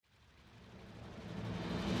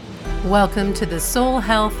Welcome to the Soul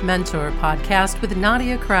Health Mentor podcast with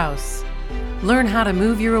Nadia Kraus. Learn how to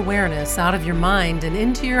move your awareness out of your mind and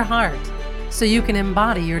into your heart so you can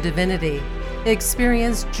embody your divinity,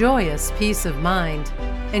 experience joyous peace of mind,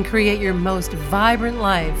 and create your most vibrant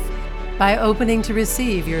life by opening to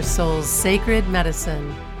receive your soul's sacred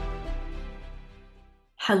medicine.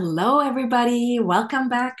 Hello, everybody. Welcome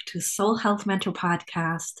back to Soul Health Mentor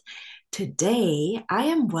Podcast. Today, I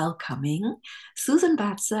am welcoming Susan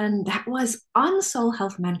Batson that was on Soul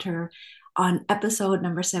Health Mentor on episode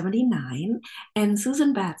number 79. And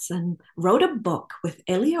Susan Batson wrote a book with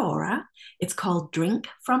Eliora. It's called Drink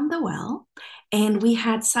from the Well. And we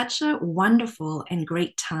had such a wonderful and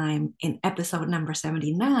great time in episode number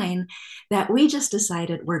 79 that we just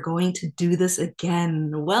decided we're going to do this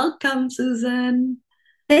again. Welcome, Susan.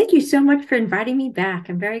 Thank you so much for inviting me back.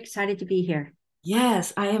 I'm very excited to be here.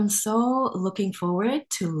 Yes, I am so looking forward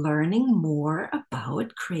to learning more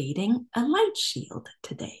about creating a light shield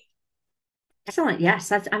today. Excellent.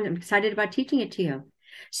 Yes, I'm excited about teaching it to you.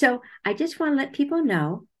 So I just want to let people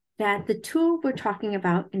know that the tool we're talking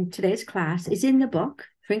about in today's class is in the book,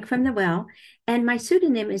 Drink from the Well, and my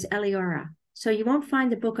pseudonym is Eliora. So you won't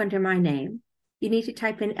find the book under my name. You need to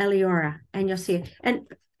type in Eliora and you'll see it. And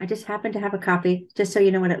I just happen to have a copy just so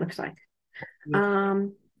you know what it looks like. Yeah.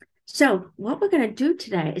 So what we're going to do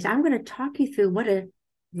today is I'm going to talk you through what a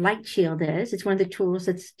light shield is. It's one of the tools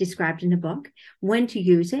that's described in the book, when to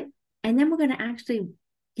use it. And then we're going to actually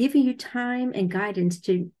give you time and guidance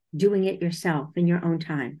to doing it yourself in your own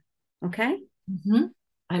time. Okay? Mm-hmm.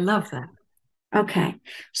 I love that. Okay.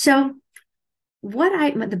 So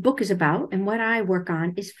what the book is about and what I work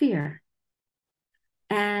on is fear.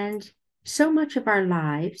 And so much of our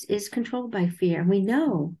lives is controlled by fear. And we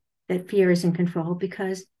know that fear is in control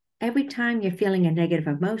because every time you're feeling a negative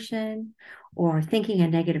emotion or thinking a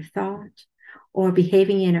negative thought or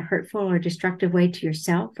behaving in a hurtful or destructive way to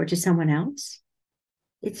yourself or to someone else,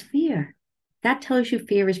 it's fear. That tells you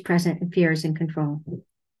fear is present and fear is in control.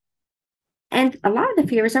 And a lot of the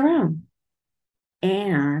fear is our own.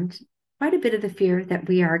 And quite a bit of the fear that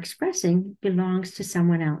we are expressing belongs to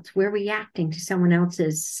someone else. We're reacting to someone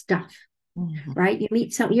else's stuff, right?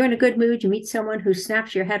 You're in a good mood, you meet someone who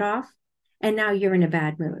snaps your head off, and now you're in a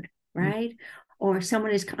bad mood, right? Or someone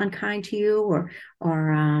is unkind to you or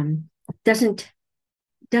doesn't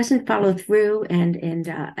follow through and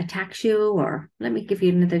attacks you. Or let me give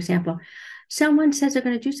you another example. Someone says they're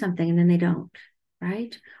going to do something and then they don't,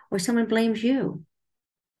 right? Or someone blames you,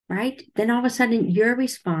 right? Then all of a sudden you're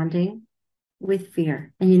responding with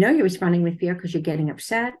fear. And you know you're responding with fear because you're getting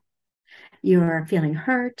upset, you're feeling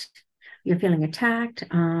hurt, you're feeling attacked.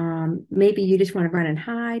 Maybe you just want to run and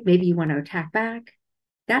hide. Maybe you want to attack back.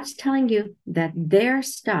 That's telling you that their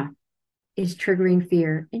stuff is triggering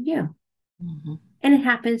fear in you. Mm-hmm. And it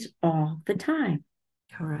happens all the time.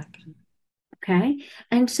 Correct. Okay.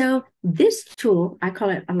 And so this tool, I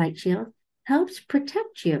call it a light shield, helps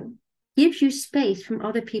protect you, gives you space from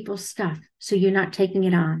other people's stuff so you're not taking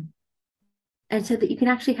it on. And so that you can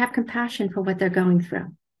actually have compassion for what they're going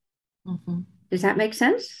through. Mm-hmm. Does that make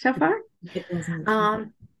sense so far? It doesn't.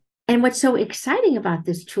 And what's so exciting about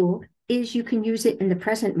this tool is you can use it in the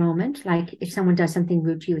present moment, like if someone does something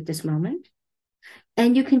rude to you at this moment.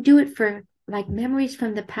 And you can do it for like memories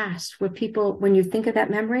from the past where people, when you think of that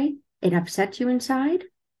memory, it upsets you inside.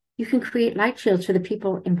 You can create light shields for the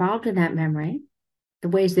people involved in that memory, the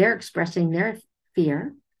ways they're expressing their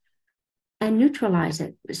fear, and neutralize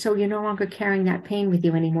it. So you're no longer carrying that pain with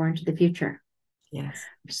you anymore into the future. Yes.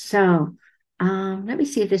 So let me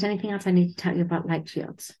see if there's anything else I need to tell you about light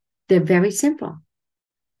shields. They're very simple.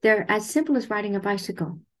 They're as simple as riding a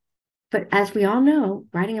bicycle. But as we all know,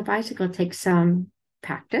 riding a bicycle takes some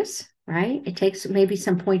practice, right? It takes maybe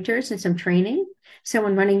some pointers and some training,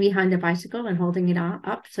 someone running behind the bicycle and holding it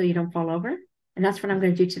up so you don't fall over. And that's what I'm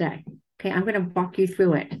going to do today. Okay, I'm going to walk you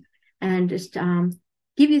through it and just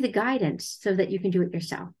give you the guidance so that you can do it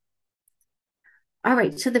yourself. All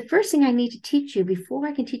right, so the first thing I need to teach you before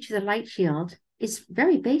I can teach you the light shield is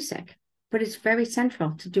very basic, but it's very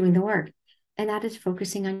central to doing the work. And that is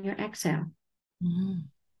focusing on your exhale.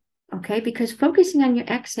 Mm-hmm. Okay, because focusing on your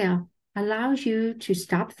exhale allows you to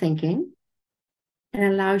stop thinking and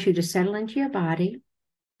allows you to settle into your body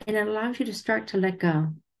and it allows you to start to let go.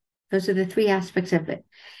 Those are the three aspects of it.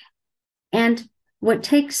 And what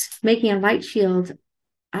takes making a light shield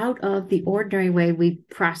out of the ordinary way we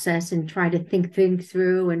process and try to think things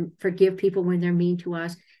through and forgive people when they're mean to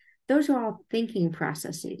us, those are all thinking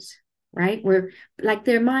processes, right?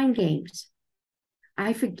 They're mind games.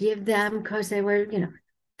 I forgive them because they were,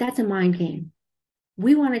 that's a mind game.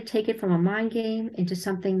 We want to take it from a mind game into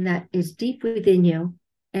something that is deep within you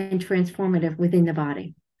and transformative within the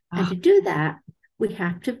body. And to do that, we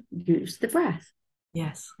have to use the breath.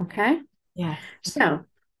 Yes. Okay? Yes. So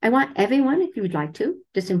I want everyone, if you would like to,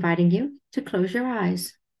 just inviting you to close your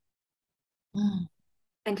eyes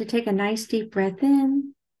and to take a nice deep breath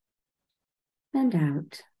in and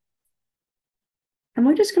out. And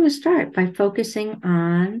we're just going to start by focusing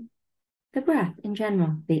on the breath in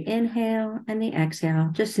general, the inhale and the exhale,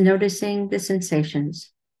 just noticing the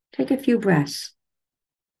sensations. Take a few breaths,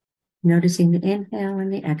 noticing the inhale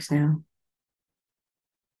and the exhale.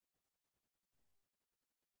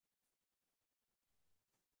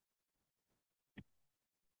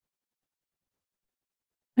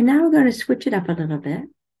 And now we're going to switch it up a little bit.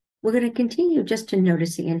 We're going to continue just to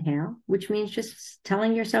notice the inhale, which means just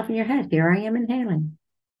telling yourself in your head, here I am inhaling.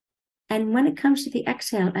 And when it comes to the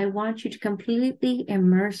exhale, I want you to completely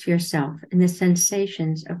immerse yourself in the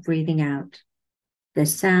sensations of breathing out, the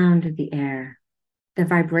sound of the air, the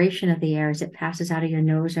vibration of the air as it passes out of your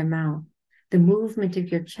nose or mouth, the movement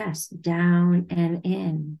of your chest down and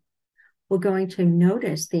in. We're going to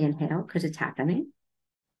notice the inhale because it's happening.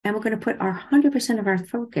 And we're going to put our 100% of our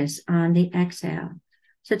focus on the exhale.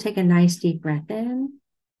 So take a nice deep breath in.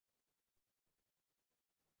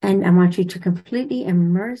 And I want you to completely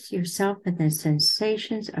immerse yourself in the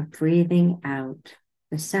sensations of breathing out,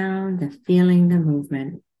 the sound, the feeling, the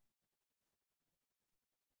movement.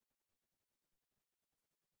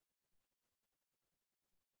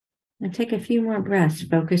 And take a few more breaths,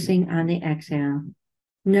 focusing on the exhale,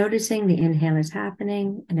 noticing the inhale is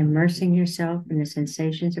happening and immersing yourself in the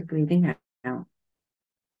sensations of breathing out.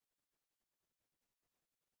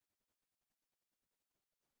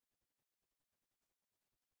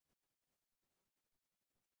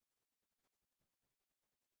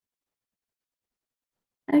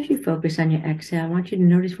 As you focus on your exhale, I want you to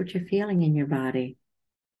notice what you're feeling in your body.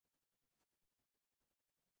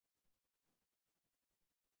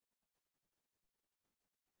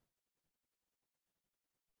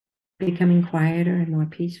 Becoming quieter and more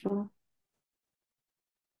peaceful.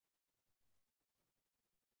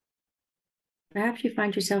 Perhaps you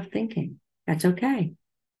find yourself thinking. That's okay.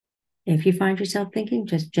 If you find yourself thinking,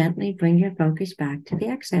 just gently bring your focus back to the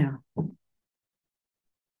exhale.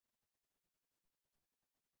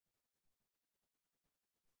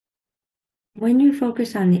 When you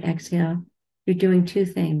focus on the exhale, you're doing two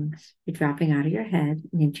things. You're dropping out of your head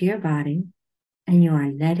and into your body, and you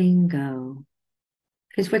are letting go.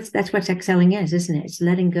 Because that's what exhaling is, isn't it? It's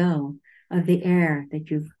letting go of the air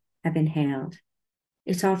that you have inhaled.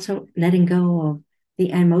 It's also letting go of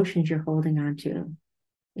the emotions you're holding on to.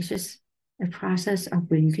 It's just a process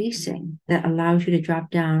of releasing that allows you to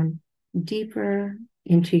drop down deeper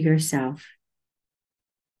into yourself.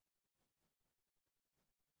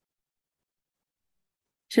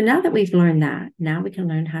 So now that we've learned that, now we can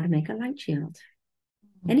learn how to make a light shield.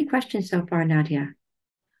 Any questions so far, Nadia?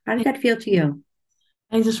 How did that feel to you?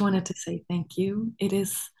 I just wanted to say thank you. It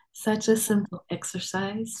is such a simple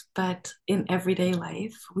exercise, but in everyday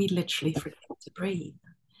life, we literally forget to breathe.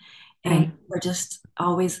 And Right. we're just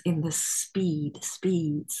always in the speed,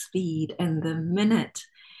 speed, speed. And the minute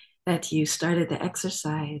that you started the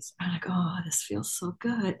exercise, I'm like, oh, this feels so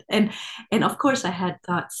good. And of course I had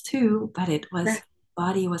thoughts too, but it was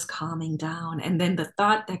body was calming down. And then the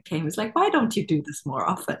thought that came is like, why don't you do this more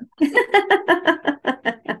often?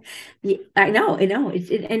 Yeah, I know.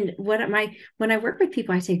 And when I work with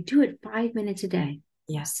people, I say, do it 5 minutes a day.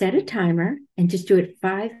 Yeah. Set a timer and just do it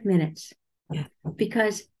 5 minutes. Yeah.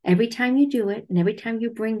 Because every time you do it and every time you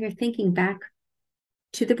bring your thinking back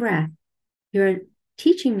to the breath, you're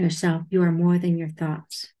teaching yourself you are more than your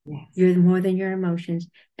thoughts. Yes. You're more than your emotions,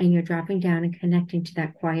 and you're dropping down and connecting to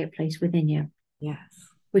that quiet place within you. Yes.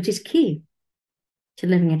 Which is key to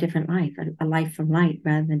living a different life, a life from light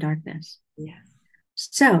rather than darkness. Yes.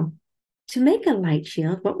 So to make a light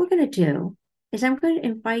shield, what we're going to do is I'm going to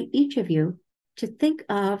invite each of you to think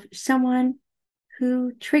of someone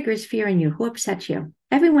who triggers fear in you, who upsets you.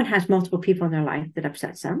 Everyone has multiple people in their life that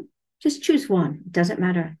upsets them. Just choose one. It doesn't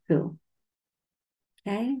matter who.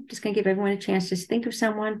 Okay? I'm just going to give everyone a chance to think of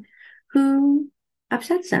someone who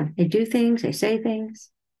upsets them. They do things, they say things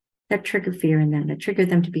that trigger fear in them, that trigger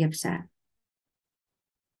them to be upset.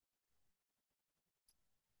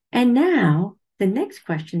 And now the next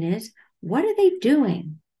question is, what are they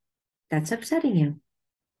doing that's upsetting you?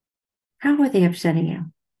 How are they upsetting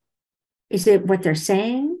you? Is it what they're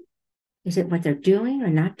saying? Is it what they're doing or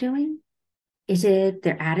not doing? Is it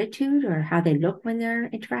their attitude or how they look when they're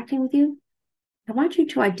interacting with you? I want you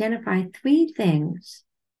to identify 3 things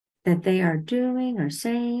that they are doing or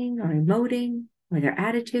saying or emoting, or their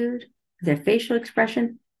attitude, their facial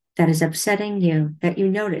expression that is upsetting you, that you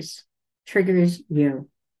notice triggers you.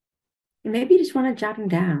 And maybe you just want to jot them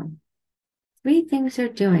down. 3 things they're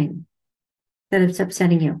doing that is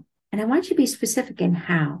upsetting you. And I want you to be specific in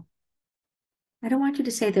how. I don't want you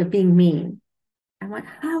to say they're being mean. I want,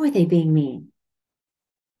 how are they being mean?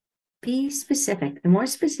 Be specific. The more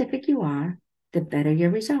specific you are, the better your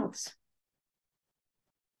results.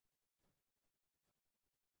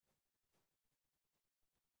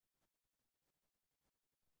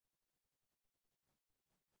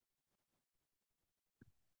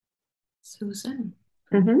 Susan,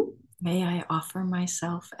 Mm-hmm. may I offer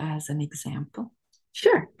myself as an example?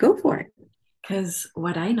 Sure, go for it. Because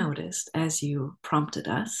what I noticed as you prompted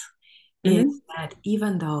us is Mm-hmm. that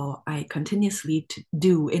even though I continuously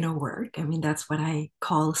do inner work, I mean, that's what I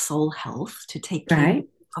call soul health, to take care Right?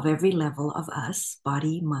 of every level of us,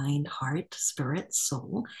 body, mind, heart, spirit,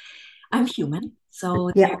 soul. I'm human.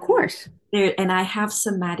 So Yeah, of course. and I have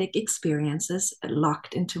somatic experiences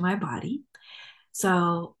locked into my body.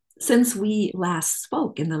 So since we last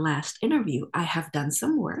spoke in the last interview, I have done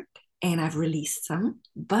some work and I've released some.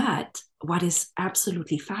 But what is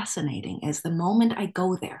absolutely fascinating is the moment I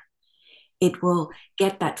go there, it will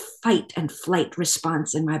get that fight and flight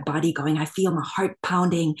response in my body going. I feel my heart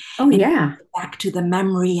pounding Oh, and yeah. back to the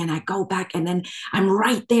memory, and I go back and then I'm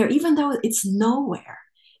right there, even though it's nowhere.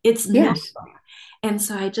 It's nowhere. Yes. And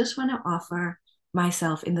so I just want to offer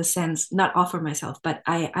myself in the sense, not offer myself, but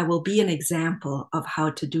I will be an example of how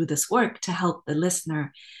to do this work to help the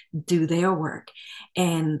listener do their work.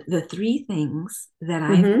 And the 3 things that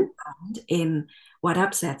I've Mm-hmm. found in what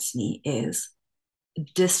upsets me is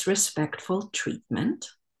disrespectful treatment.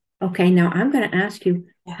 Okay, now I'm going to ask you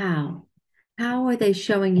Yeah. how. How are they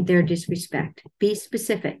showing their disrespect? Be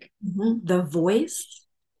specific. Mm-hmm. The voice,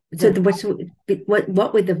 So the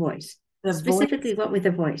what with the voice? the Specifically, voice. what with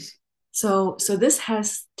the voice? So this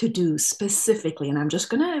has to do specifically, and I'm just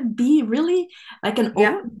gonna be really like an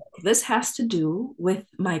Yeah. open book. This has to do with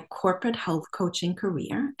my corporate health coaching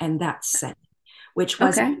career and that setting, which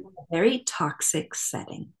was a Okay. very toxic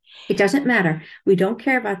setting. It doesn't matter. We don't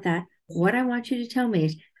care about that. What I want you to tell me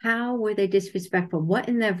is how were they disrespectful? What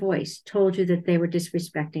in their voice told you that they were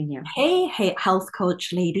disrespecting you? Hey, hey, health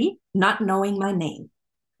coach lady, not knowing my name.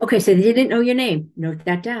 Okay, so they didn't know your name. Note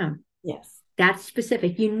that down. Yes. That's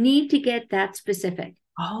specific. You need to get that specific.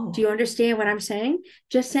 Do Oh. you understand what I'm saying?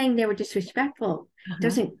 Just saying they were disrespectful Uh-huh.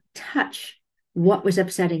 doesn't touch what was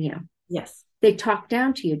upsetting you. Yes. They talked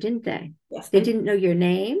down to you, didn't they? Yes, They they did. didn't know your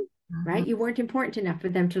name, Mhm. right? You weren't important enough for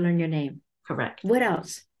them to learn your name. Correct. What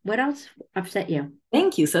else? What else upset you?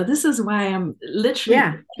 Thank you. So this is why I'm literally,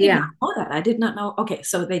 Yeah, I did not yeah. know that. I did not know. Okay,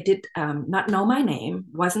 so they did not know my name,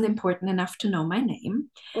 wasn't important enough to know my name.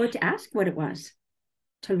 Or to ask what it was,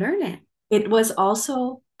 to learn it. It was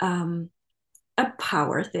also a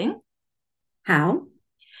power thing. How?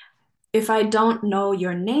 If I don't know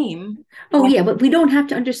your name, Oh, then yeah, but we don't have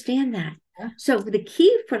to understand that. So the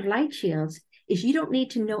key for light shields is you don't need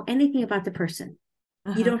to know anything about the person.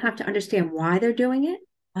 You uh-huh, don't have to understand why they're doing it.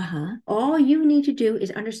 uh-huh. All you need to do is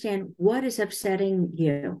understand what is upsetting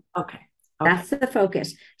you. Okay, okay. That's the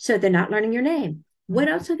focus. So they're not learning your name. Mhm. What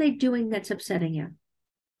else are they doing that's upsetting you?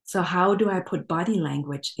 So how do I put body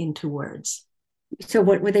language into words? So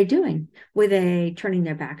what were they doing? Were they turning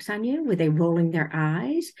their backs on you? Were they rolling their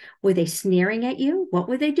eyes? Were they sneering at you? What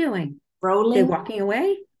were they doing? They Rolling, walking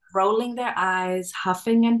away? rolling their eyes,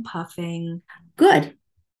 huffing and puffing. Good.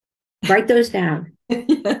 Write those down.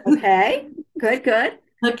 Okay. Good, good.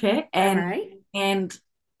 Okay, All right. and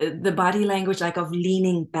the body language like of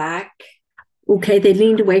leaning back. Okay, they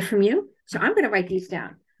leaned away from you. So I'm going to write these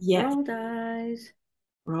down. Yes, Rolled eyes,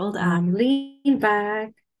 rolled eyes, lean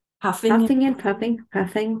back, huffing and huffing and puffing,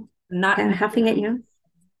 puffing, not huffing at you,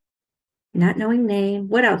 not knowing name.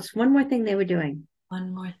 What else? One more thing they were doing.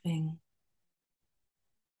 one more thing.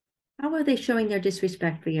 How are they showing their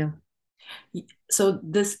disrespect for you? So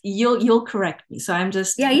this you'll correct me. So I'm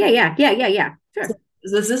just Yeah. so Sure.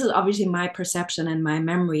 this is obviously my perception and my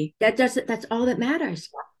memory. That's all that matters.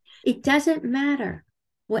 It doesn't matter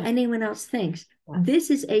what anyone else thinks. This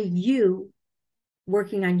is a you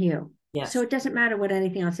working on you. So Yes, it doesn't matter what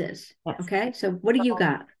anything else is. yes. Okay. So what do you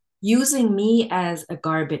got? Using me as a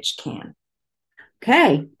garbage can,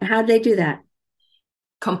 Okay. How do they do that?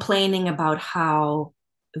 complaining about how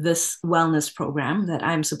this wellness program that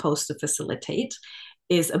I'm supposed to facilitate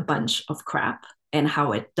is a bunch of crap and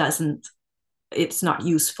how it's not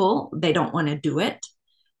useful. They don't want to do it.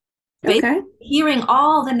 Basically, Okay. hearing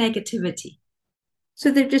all the negativity.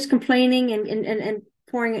 So they're just complaining and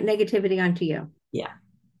pouring negativity onto you. Yeah.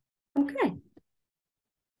 Okay.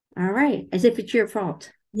 All right. As if it's your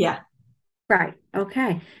fault. Yeah. Right.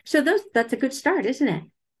 Okay. So that's a good start, isn't it?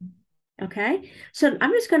 Okay. So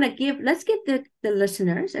I'm just going to let's give the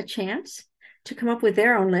listeners a chance to come up with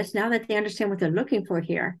their own list now that they understand what they're looking for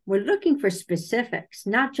here. We're looking for specifics,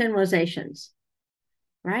 not generalizations,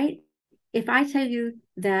 right? If I tell you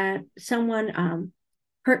that someone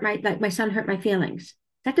like my son hurt my feelings,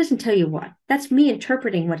 that doesn't tell you what. That's me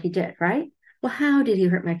interpreting what he did, right? Well, how did he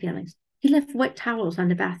hurt my feelings? He left wet towels on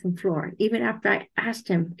the bathroom floor, even after I asked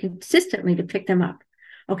him consistently to pick them up.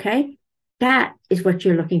 Okay. That is what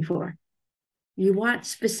you're looking for. You want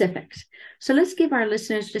specifics. So let's give our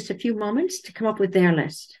listeners just a few moments to come up with their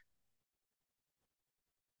list.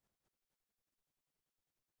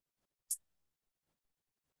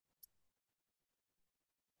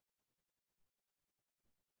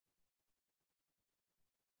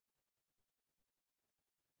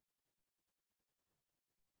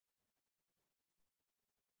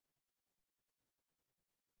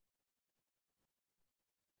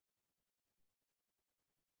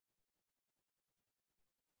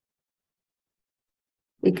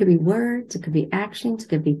 It could be words, it could be actions, it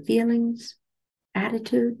could be feelings,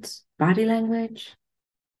 attitudes, body language,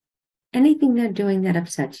 anything they're doing that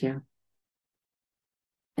upsets you.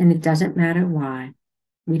 And it doesn't matter why.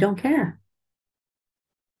 We don't care.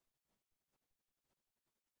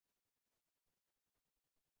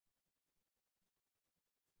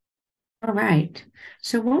 All right.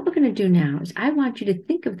 So what we're going to do now is I want you to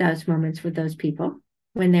think of those moments with those people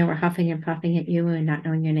when they were huffing and puffing at you and not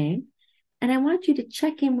knowing your name. And I want you to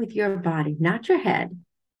check in with your body, not your head,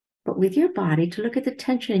 but with your body to look at the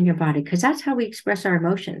tension in your body, because that's how we express our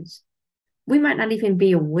emotions. We might not even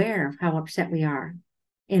be aware of how upset we are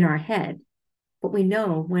in our head, but we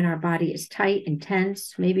know when our body is tight and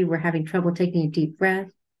tense. Maybe we're having trouble taking a deep breath.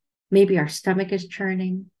 Maybe our stomach is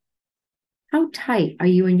churning. How tight are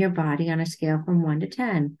you in your body on a scale from 1 to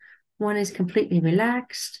 10? 1 is completely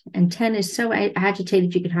relaxed, and 10 is so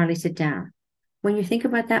agitated you can hardly sit down. When you think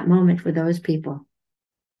about that moment with those people,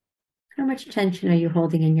 how much tension are you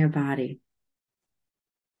holding in your body?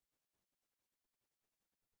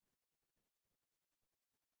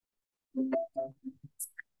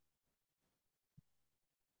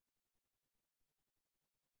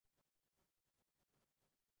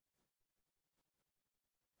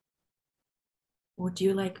 Would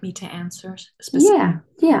you like me to answer specifically?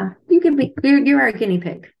 Yeah. You can be, you're our guinea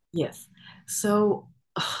pig. Yes. So,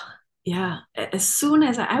 yeah, as soon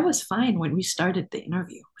as I was fine when we started the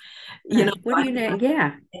interview, you know, Right. What do you know?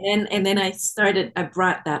 Yeah. and then I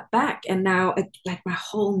brought that back, and now like my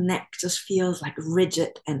whole neck just feels like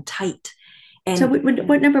rigid and tight. So And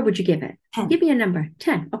what number would you give it? 10. Give me a number.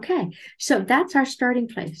 10. Okay. So that's our starting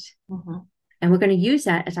place. Mhm, And we're going to use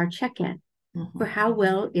that as our check-in for mhm, how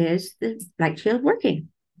well is the light shield working.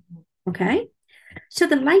 mhm. Okay. So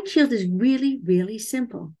the light shield is really, really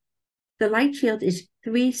simple. The light shield is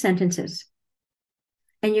 3 sentences.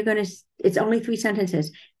 And it's only 3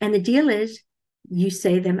 sentences. And the deal is you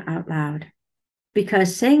say them out loud,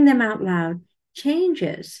 because saying them out loud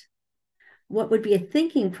changes what would be a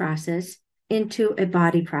thinking process into a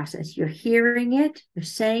body process. You're hearing it, you're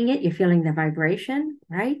saying it, you're feeling the vibration,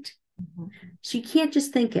 right? Mhm. So you can't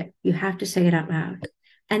just think it, you have to say it out loud.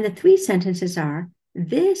 And the 3 sentences are,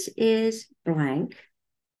 this is blank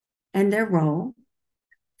and their role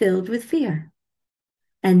filled with fear.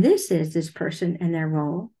 And this is this person and their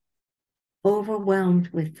role overwhelmed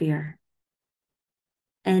with fear.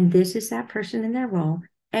 And this is that person in their role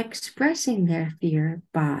expressing their fear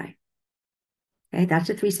by. Okay, that's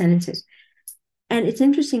the 3 sentences. And it's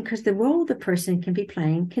interesting because the role the person can be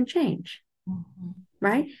playing can change, Mhm.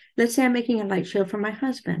 right? Let's say I'm making a light shield for my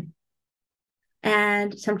husband.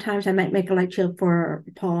 And sometimes I might make a light shield for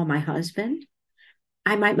Paul, my husband.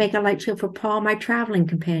 I might make a light shield for Paul, my traveling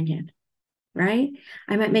companion, right?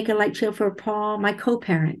 I might make a light shield for Paul, my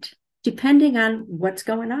co-parent, depending on what's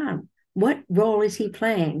going on. What role is he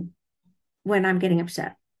playing when I'm getting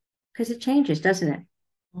upset? Because it changes, doesn't it?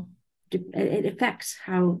 It affects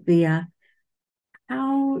how they are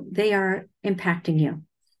impacting you.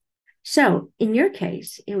 So in your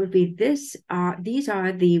case, it would be these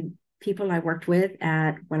are the people I worked with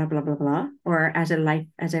at blah blah blah blah, or as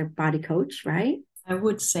a body coach, right? I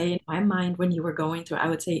would say in my mind when you were going through, I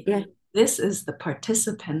would say Yeah. this is the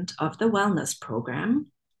participant of the wellness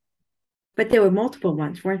program. But there were multiple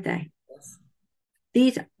ones, weren't they? Yes.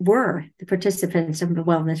 These were the participants of the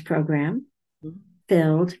wellness program Mhm.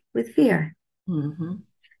 filled with fear. Mhm.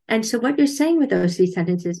 And so what you're saying with those 3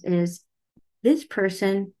 sentences is this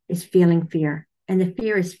person is feeling fear and the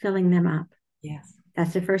fear is filling them up. Yes.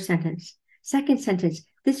 That's the first sentence. Second sentence,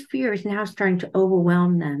 this fear is now starting to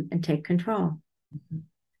overwhelm them and take control. Mhm.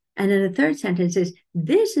 And then the third sentence is,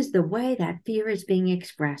 this is the way that fear is being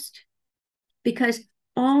expressed. Because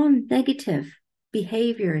all negative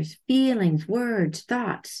behaviors, feelings, words,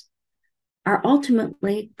 thoughts are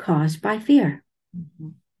ultimately caused by fear. Mm-hmm.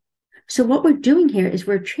 So what we're doing here is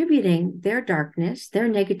we're attributing their darkness, their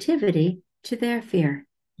negativity to their fear.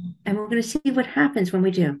 Mm-hmm. And we're going to see what happens when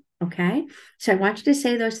we do. Okay. So I want you to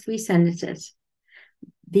say those 3 sentences.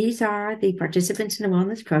 These are the participants in the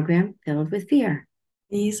wellness program filled with fear.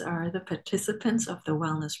 These are the participants of the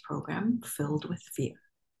wellness program filled with fear.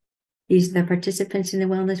 These are the participants in the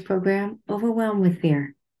wellness program overwhelmed with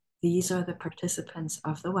fear. These are the participants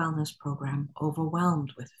of the wellness program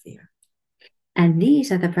overwhelmed with fear. And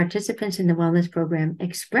these are the participants in the wellness program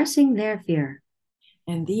expressing their fear.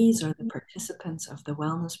 And these are the participants of the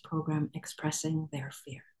wellness program expressing their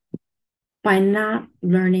fear. By not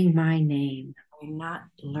learning my name. By not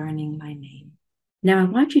learning my name. Now I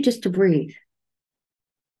want you just to breathe.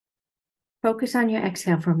 Focus on your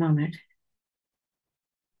exhale for a moment.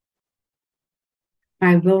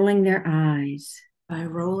 By rolling their eyes. By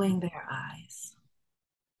rolling their eyes.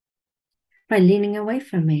 By leaning away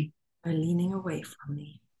from me. By leaning away from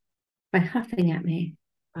me. By huffing at me.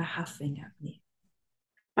 By huffing at me.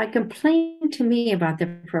 By complaining to me about the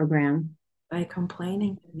program. By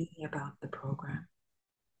complaining to me about the program.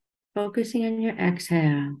 Focusing on your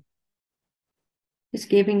exhale. Just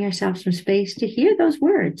giving yourself some space to hear those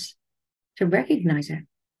words, to recognize it.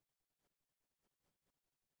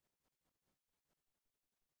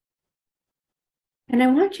 And I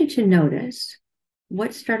want you to notice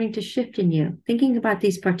what's starting to shift in you. Thinking about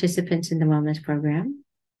these participants in the wellness program,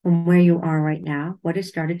 from where you are right now, what has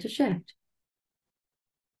started to shift?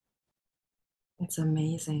 It's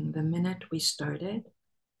amazing. The minute we started,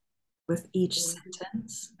 with each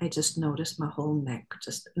sentence, I just noticed my whole neck.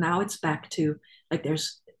 Just now it's back to like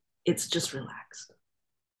it's just relaxed.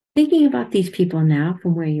 Thinking about these people now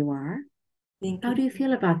from where you are, Thinking, how do you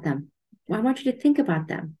feel about them? Well, I want you to think about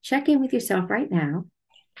them. Check in with yourself right now,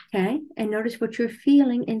 okay? And notice what you're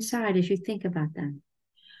feeling inside as you think about them.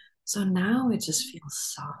 So now it just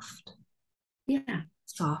feels soft. Yeah.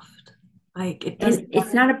 Soft. Like it doesn't. And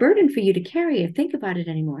it's not a burden for you to carry or think about it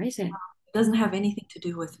anymore, is it? It doesn't have anything to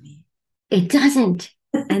do with me. It doesn't.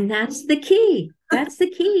 And that's the key. That's the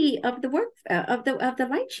key of the work of the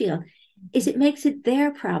light shield, is it makes it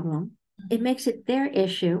their problem. It makes it their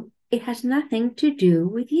issue. It has nothing to do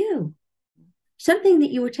with you. Something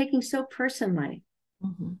that you were taking so personally,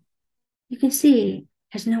 mm-hmm. you can see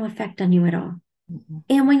has no effect on you at all. Mm-hmm.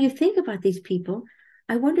 And when you think about these people,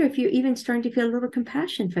 I wonder if you're even starting to feel a little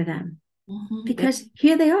compassion for them. Mm-hmm. Because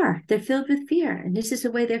here they are. They're filled with fear. And this is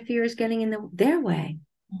the way their fear is getting in their way.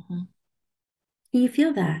 Mm-hmm. Can you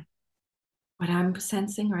feel that? What I'm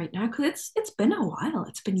sensing right now, because it's been a while.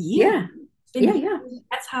 It's been years. Yeah. Yeah.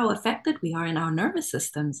 That's how affected we are in our nervous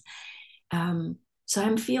systems. So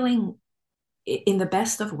I'm feeling, in the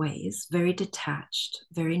best of ways, very detached,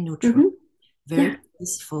 very neutral, mm-hmm. very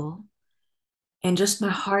peaceful, and just my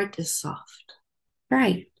heart is soft.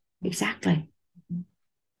 Right. Exactly. Mm-hmm.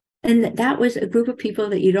 And that was a group of people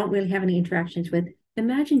that you don't really have any interactions with.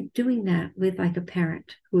 Imagine doing that with like a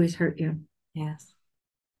parent who has hurt you. Yes.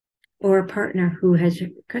 Or a partner who has,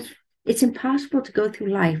 because it's impossible to go through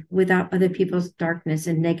life without other people's darkness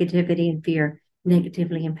and negativity and fear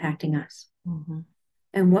negatively impacting us. Mm-hmm.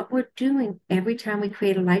 And what we're doing every time we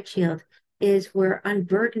create a light shield is we're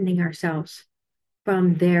unburdening ourselves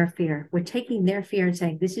from their fear. We're taking their fear and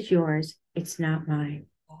saying, this is yours, it's not mine.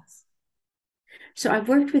 Yes. So I've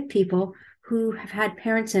worked with people who have had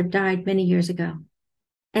parents that have died many years ago.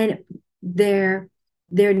 And their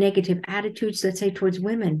negative attitudes, let's say, towards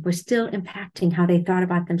women were still impacting how they thought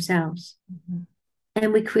about themselves. Mm-hmm.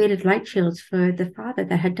 And we created light shields for the father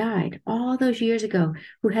that had died all those years ago,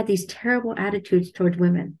 who had these terrible attitudes towards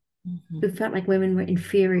women, mm-hmm. who felt like women were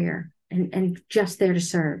inferior and just there to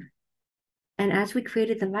serve. And as we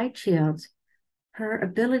created the light shields, her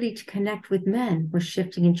ability to connect with men was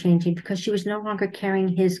shifting and changing because she was no longer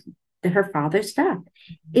carrying her father's stuff.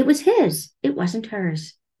 Mm-hmm. It was his. It wasn't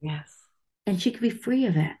hers. Yes. And she could be free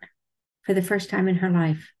of it for the first time in her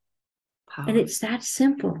life. Power. And it's that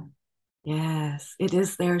simple. Yes, it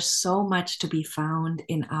is. There's so much to be found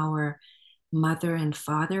in our mother and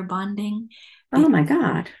father bonding. Oh my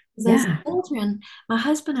God. As children, my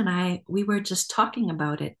husband and I, we were just talking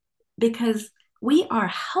about it because we are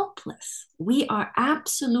helpless. We are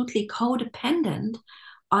absolutely codependent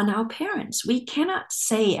on our parents. We cannot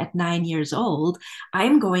say at 9 years old,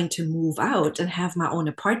 I'm going to move out and have my own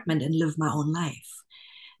apartment and live my own life.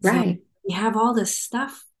 Right. So we have all this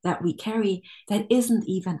stuff that we carry that isn't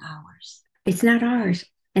even ours. It's not ours.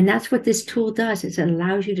 And that's what this tool does, is it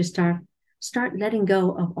allows you to start letting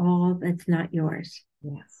go of all that's not yours.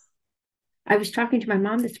 Yes. I was talking to my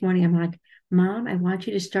mom this morning. I'm like, Mom, I want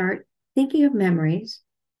you to start thinking of memories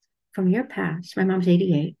from your past. My mom's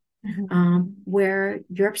 88, where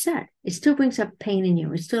you're upset. It still brings up pain in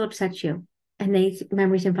you. It still upsets you. And these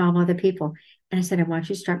memories involve other people. And I said, I want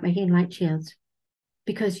you to start making light shields,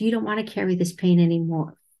 because you don't want to carry this pain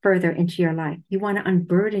anymore further into your life. You want to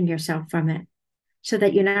unburden yourself from it so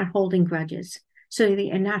that you're not holding grudges, so that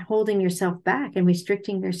you're not holding yourself back and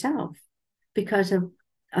restricting yourself because of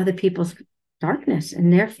other people's darkness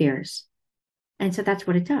and their fears. And so that's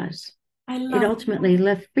what it does. It ultimately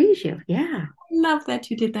frees you. Yeah. I love that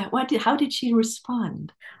you did that. How did she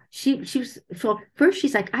respond? She was, so first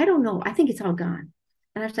she's like, I don't know. I think it's all gone.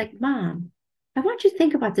 And I was like, Mom, I want you to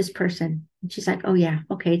think about this person. And she's like, oh yeah,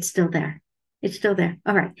 okay, it's still there. It's still there.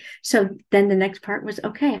 All right. So then the next part was,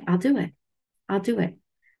 okay, I'll do it. I'll do it.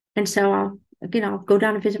 And so I'll go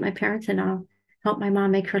down and visit my parents, and I'll help my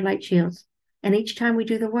mom make her light shields. And each time we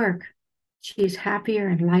do the work, she's happier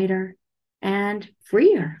and lighter and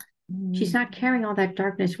freer. She's not carrying all that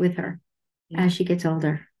darkness with her as she gets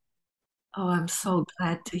older. Oh, I'm so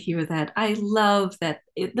glad to hear that. I love that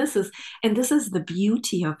this is the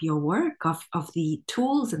beauty of your work, of the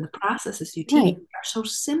tools and the processes you teach. Right. They are so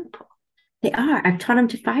simple. They are. I've taught them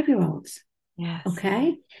to 5-year-olds. Yes.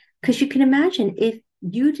 Okay. Because you can imagine, if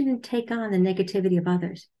you didn't take on the negativity of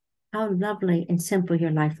others, how lovely and simple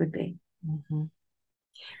your life would be. Mm-hmm.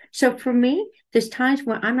 So for me, there's times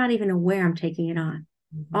where I'm not even aware I'm taking it on.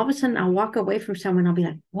 Mm-hmm. All of a sudden, I'll walk away from someone. I'll be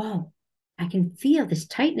like, whoa, I can feel this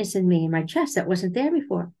tightness in me, in my chest, that wasn't there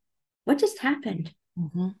before. What just happened?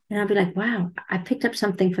 Mm-hmm. And I'll be like, wow, I picked up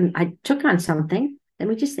something I took on something. Let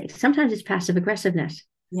me just think. Sometimes it's passive aggressiveness,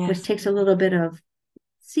 which takes a little bit of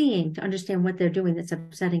seeing to understand what they're doing that's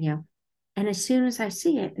upsetting you. And as soon as I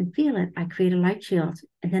see it and feel it, I create a light shield,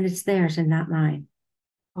 and then it's theirs and not mine.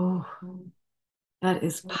 Oh, that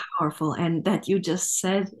is powerful. And that you just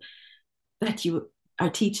said that you are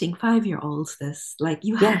teaching 5-year-olds this. Like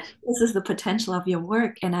this is the potential of your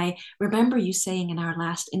work. And I remember you saying in our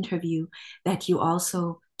last interview that you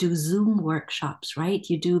also do Zoom workshops, right?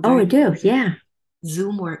 You do. I do. Yeah.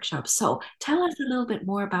 Zoom workshops. So tell us a little bit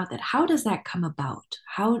more about that. How does that come about?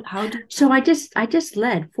 So I just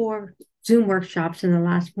led 4 Zoom workshops in the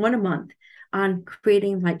last one a month on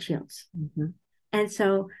creating light shields. Mm-hmm. And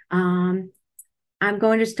so I'm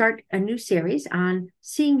going to start a new series on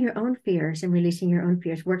seeing your own fears and releasing your own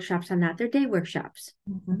fears, workshops on that. They're day workshops.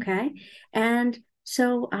 Mm-hmm. Okay. And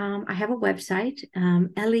so I have a website,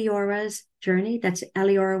 Eliora's Journey. That's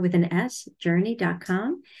Eliora with an S,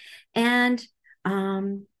 journey.com. And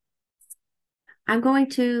I'm going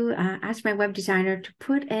to ask my web designer to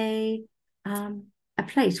put a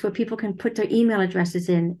place where people can put their email addresses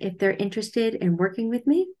in if they're interested in working with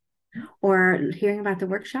me or hearing about the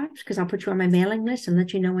workshops, because I'll put you on my mailing list and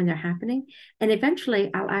let you know when they're happening. And eventually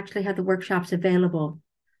I'll actually have the workshops available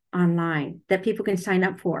online that people can sign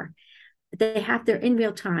up for. They're in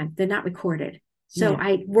real time. They're not recorded. So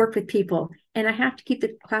I work with people, and I have to keep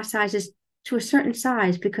the class sizes to a certain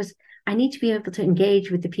size because I need to be able to engage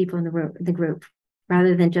with the people in the group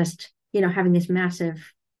rather than just, having this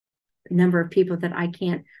massive number of people that I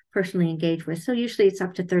can't personally engage with. So usually it's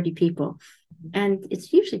up to 30 people, and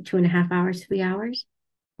it's usually 2.5 hours, 3 hours.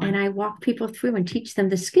 Wow. And I walk people through and teach them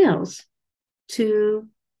the skills to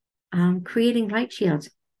creating light shields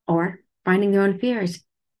or finding their own fears.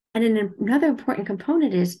 And another important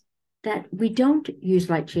component is that we don't use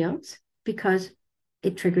light shields because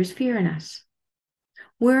it triggers fear in us.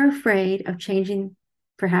 We're afraid of changing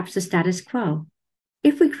perhaps the status quo.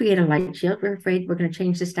 If we create a light shield, we're afraid we're going to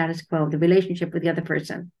change the status quo, the relationship with the other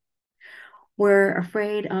person.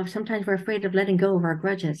 Sometimes we're afraid of letting go of our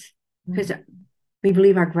grudges because we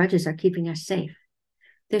believe our grudges are keeping us safe.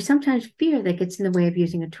 There's sometimes fear that gets in the way of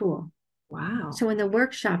using a tool. Wow. So in the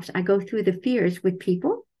workshops, I go through the fears with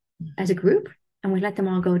people as a group, and we let them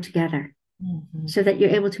all go together so that you're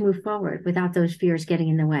able to move forward without those fears getting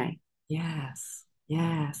in the way. Yes.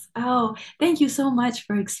 Yes. Oh, thank you so much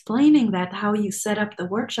for explaining that, how you set up the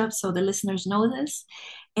workshop so the listeners know this.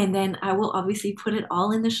 And then I will obviously put it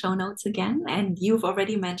all in the show notes again. And you've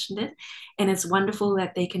already mentioned it. And it's wonderful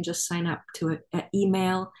that they can just sign up to an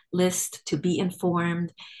email list to be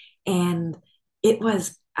informed. And it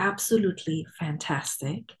was absolutely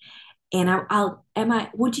fantastic. And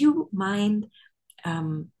would you mind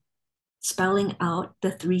spelling out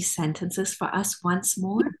the 3 sentences for us once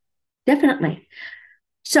more? Definitely.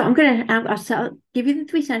 So I'll give you the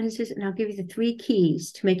 3 sentences, and I'll give you the 3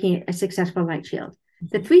 keys to making it a successful light shield.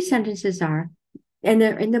 The 3 sentences are, And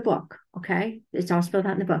they're in the book, okay? It's all spelled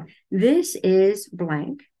out in the book. This is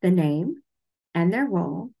blank, the name and their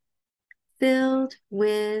role, filled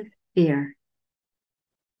with fear.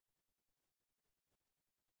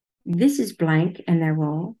 This is blank and their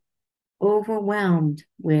role, overwhelmed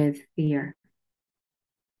with fear.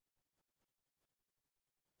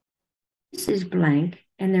 This is blank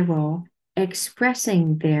and their role,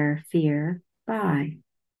 expressing their fear by.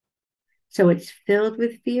 So it's filled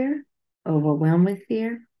with fear, overwhelmed with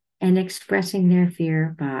fear, and expressing their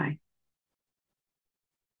fear by.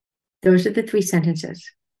 Those are the 3 sentences.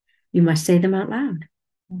 You must say them out loud.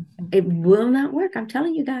 Mm-hmm. It will not work. I'm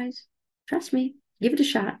telling you guys. Trust me. Give it a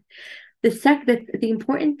shot. The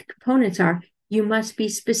important components are you must be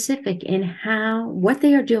specific in what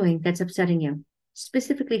they are doing that's upsetting you.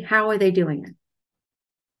 Specifically, how are they doing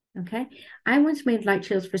it? Okay. I once made light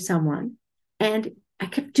shields for someone, and I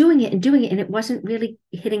kept doing it, and it wasn't really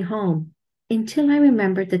hitting home until I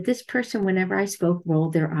remembered that this person, whenever I spoke,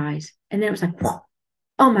 rolled their eyes. And then it was like, whoa,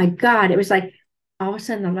 oh my God. It was like, all of a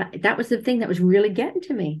sudden, that was the thing that was really getting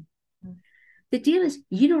to me. The deal is,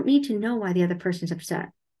 you don't need to know why the other person's upset.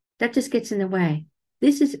 That just gets in the way.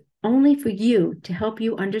 This is only for you to help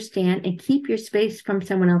you understand and keep your space from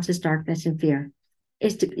someone else's darkness and fear.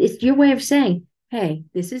 It's your way of saying, hey,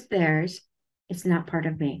 this is theirs. It's not part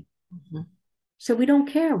of me. Mm-hmm. So we don't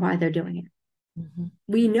care why they're doing it. Mm-hmm.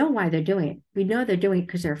 We know why they're doing it. We know they're doing it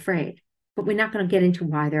because they're afraid, but we're not going to get into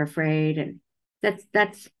why they're afraid. And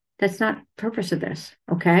that's not the purpose of this.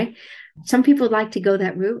 Okay. Some people like to go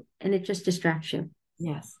that route, and it just distracts you.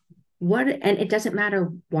 Yes. And it doesn't matter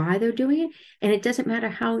why they're doing it. And it doesn't matter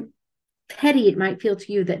how petty it might feel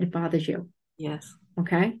to you that it bothers you. Yes.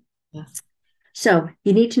 Okay. Yes. So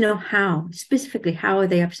you need to know specifically, how are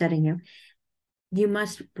they upsetting you? You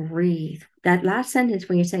must breathe. That last sentence,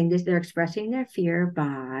 when you're saying this, they're expressing their fear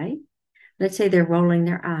by, let's say they're rolling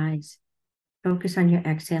their eyes. Focus on your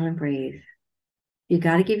exhale and breathe. You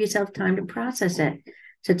got to give yourself time to process it.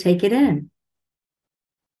 So take it in.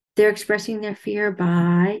 They're expressing their fear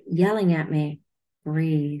by yelling at me.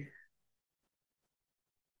 Breathe.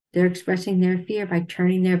 They're expressing their fear by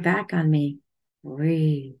turning their back on me.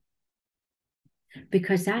 Breathe.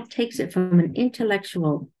 Because that takes it from an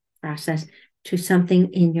intellectual process to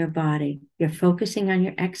something in your body. You're focusing on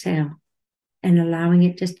your exhale and allowing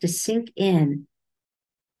it just to sink in.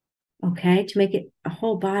 Okay, to make it a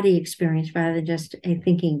whole body experience rather than just a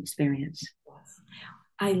thinking experience.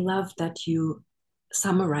 I love that you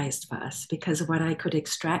summarized for us, because what I could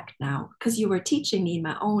extract now, because you were teaching me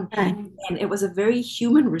my own, right. And it was a very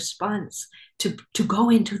human response to go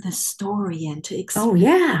into the story and to explain. Oh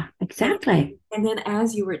yeah, exactly. And then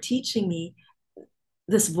as you were teaching me,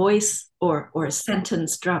 this voice or a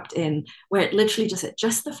sentence dropped in where it literally just said,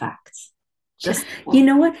 just the facts. You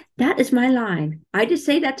know what? That is my line. I just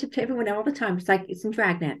say that to everyone all the time. It's like, it's in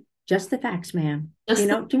Dragnet. Just the facts, ma'am. Do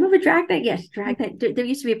you remember Dragnet? Yes, Dragnet. There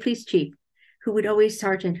used to be a police chief who would always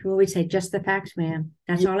say, just the facts, ma'am.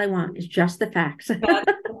 That's all I want is just the facts. and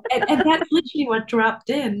that's literally what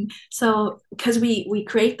dropped in. So, because we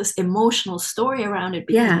create this emotional story around it,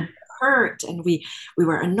 because we were hurt and we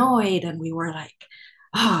were annoyed and we were like,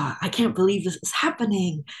 I can't believe this is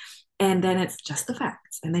happening. And then it's just the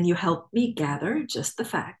facts. And then you help me gather just the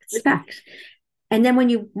facts. The facts. And then when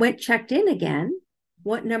you checked in again,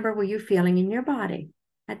 what number were you feeling in your body?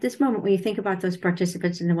 At this moment, when you think about those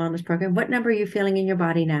participants in the wellness program, what number are you feeling in your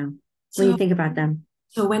body now when you think about them?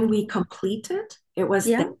 So when we completed, it was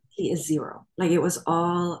definitely a 0. Like it was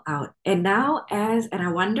all out. And now and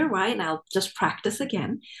I wonder why, and I'll just practice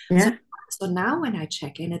again. Yeah. So now when I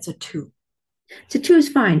check in, it's a 2. So 2 is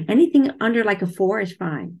fine. Anything under like a 4 is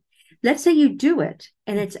fine. Let's say you do it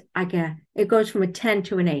and it's like it goes from a 10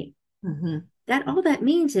 to an 8. Mm-hmm. All that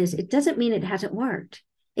means is it doesn't mean it hasn't worked.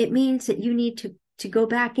 It means that you need to go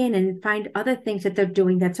back in and find other things that they're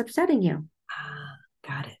doing that's upsetting you.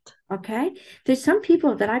 Got it. Okay. There's some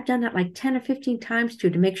people that I've done that like 10 or 15 times to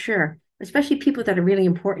make sure, especially people that are really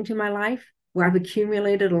important to my life, where I've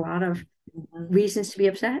accumulated a lot of reasons to be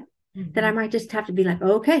upset, that I might just have to be like,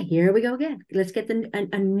 okay, here we go again. Let's get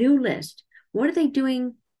a new list. What are they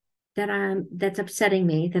doing that's upsetting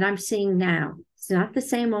me that I'm seeing now? It's not the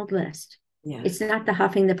same old list. Yes. It's not the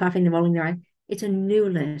huffing, the puffing, the rolling their eyes. It's a new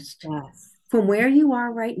list. Yes. From where you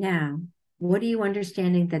are right now, what are you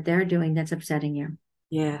understanding that they're doing that's upsetting you?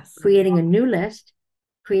 Yes. Creating a new list,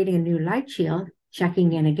 creating a new light shield,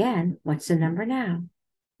 checking in again. What's the number now?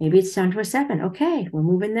 Maybe it's down to a 7. Okay, we're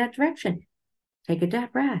moving in that direction. Take a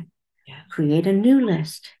deep breath. Yes. Create a new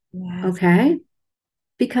list. Yes. Okay?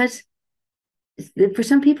 Because for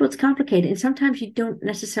some people it's complicated, and sometimes you don't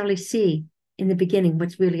necessarily see in the beginning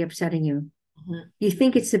what's really upsetting you. You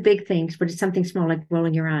think it's the big things, but it's something small like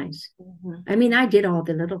rolling your eyes. I mean, I did all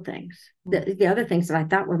the little things, the other things that I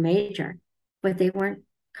thought were major, but they weren't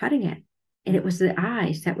cutting it. And it was the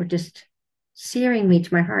eyes that were just searing me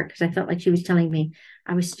to my heart because I felt like she was telling me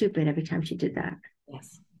I was stupid every time she did that.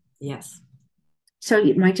 Yes. Yes. So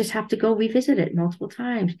you might just have to go revisit it multiple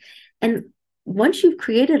times. And once you've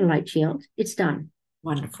created a light shield, it's done.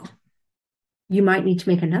 Wonderful. You might need to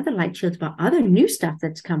make another light shield about other new stuff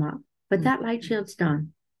that's come up, but that light shield's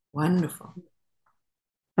done. Wonderful.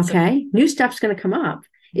 Okay. New stuff's going to come up.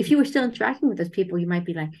 If you were still interacting with those people, you might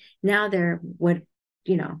be like, now they're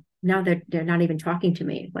now they're not even talking to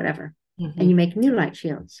me, whatever. And you make new light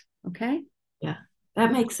shields. Okay. Yeah.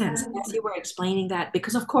 That makes sense. As you were explaining that,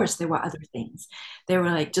 because of course there were other things. They were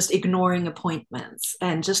like just ignoring appointments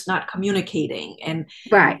and just not communicating. And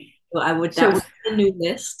right. So that would be a new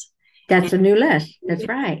list. That's a new list. That's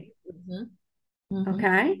right.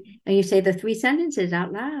 Okay. And you say the 3 sentences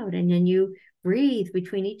out loud, and then you breathe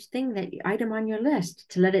between each item on your list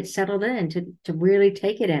to let it settle in, to really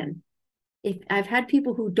take it in. If I've had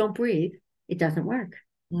people who don't breathe, it doesn't work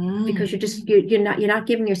because you're not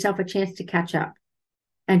giving yourself a chance to catch up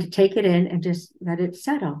and to take it in and just let it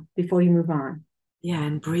settle before you move on. Yeah,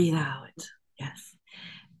 and breathe out. Yes.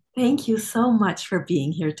 Thank you so much for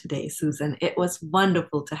being here today, Susan. It was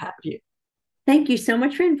wonderful to have you. Thank you so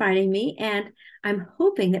much for inviting me. And I'm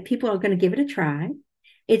hoping that people are going to give it a try.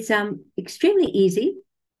 It's extremely easy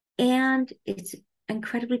and it's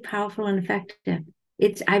incredibly powerful and effective.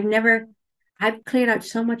 I've cleared out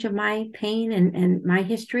so much of my pain and my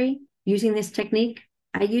history using this technique.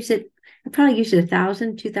 I probably used it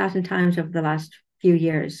 1,000, 2,000 times over the last few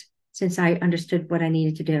years since I understood what I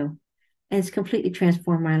needed to do. And it's completely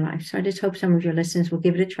transformed my life. So I just hope some of your listeners will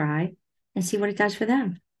give it a try and see what it does for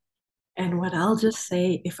them. And what I'll just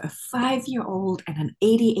say, if a 5-year-old and an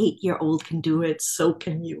 88-year-old can do it, so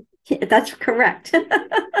can you. Yeah, that's correct.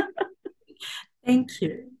 Thank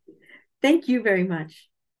you. Thank you very much.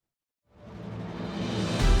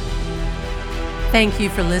 Thank you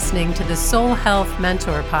for listening to the Soul Health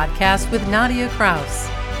Mentor podcast with Nadia Kraus.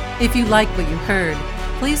 If you like what you heard,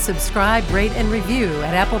 please subscribe, rate, and review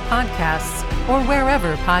at Apple Podcasts or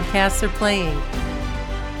wherever podcasts are playing.